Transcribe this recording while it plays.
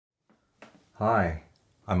Hi,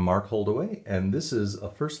 I'm Mark Holdaway, and this is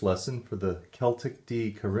a first lesson for the Celtic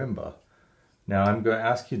D Karimba. Now I'm going to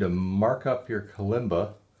ask you to mark up your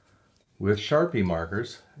kalimba with Sharpie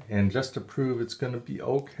markers, and just to prove it's going to be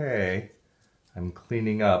okay, I'm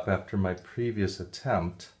cleaning up after my previous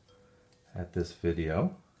attempt at this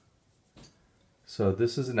video. So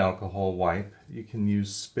this is an alcohol wipe. You can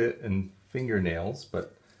use spit and fingernails,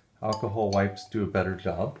 but alcohol wipes do a better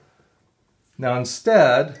job. Now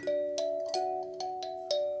instead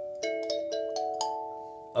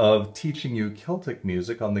of teaching you Celtic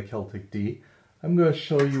music on the Celtic D, I'm going to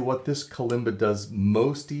show you what this kalimba does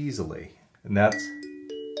most easily, and that's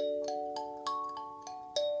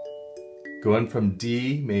going from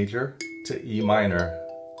D major to E minor.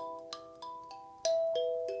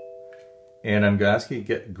 And I'm going to ask you to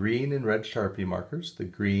get green and red Sharpie markers. The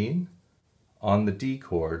green on the D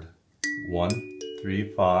chord, 1,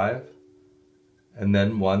 3, 5, and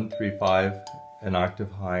then 1, 3, 5, an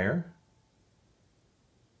octave higher.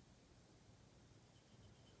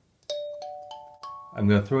 I'm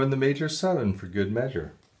going to throw in the major 7 for good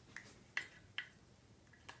measure.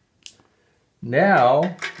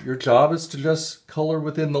 Now, your job is to just color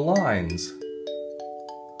within the lines.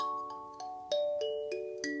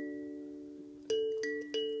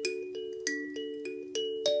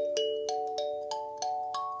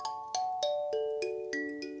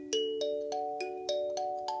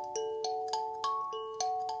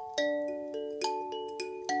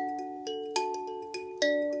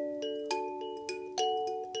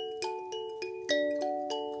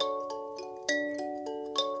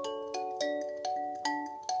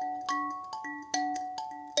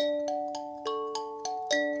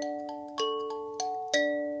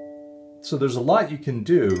 So there's a lot you can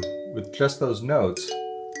do with just those notes.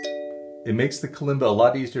 It makes the kalimba a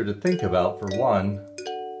lot easier to think about, for one,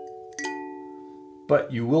 but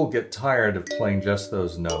you will get tired of playing just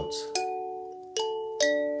those notes,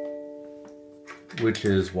 which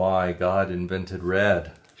is why God invented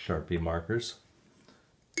red Sharpie markers.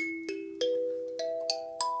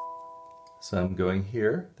 So I'm going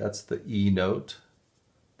here, that's the E note.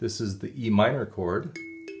 This is the E minor chord.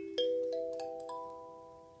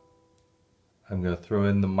 I'm going to throw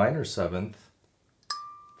in the minor 7th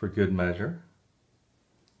for good measure.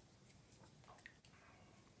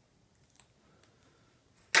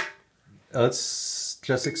 Let's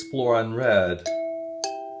just explore on red.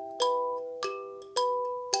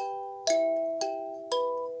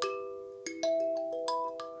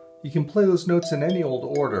 You can play those notes in any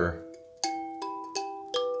old order,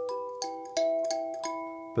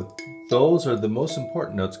 but those are the most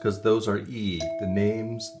important notes because those are E, the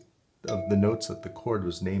names of the notes that the chord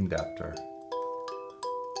was named after.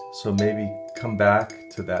 So maybe come back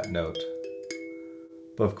to that note.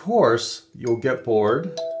 But of course, you'll get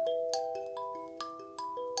bored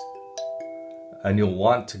and you'll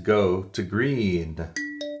want to go to green.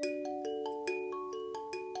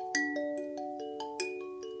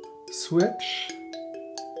 Switch.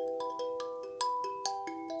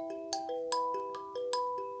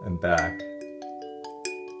 And back.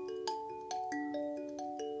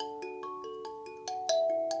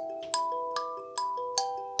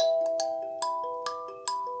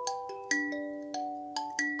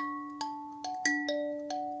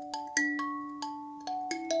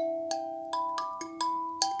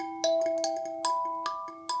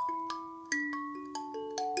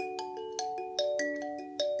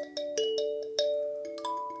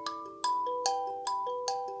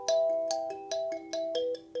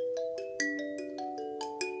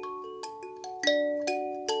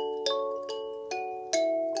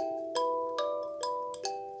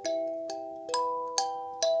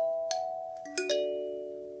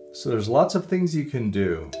 So there's lots of things you can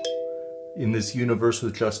do in this universe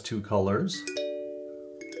with just 2 colors.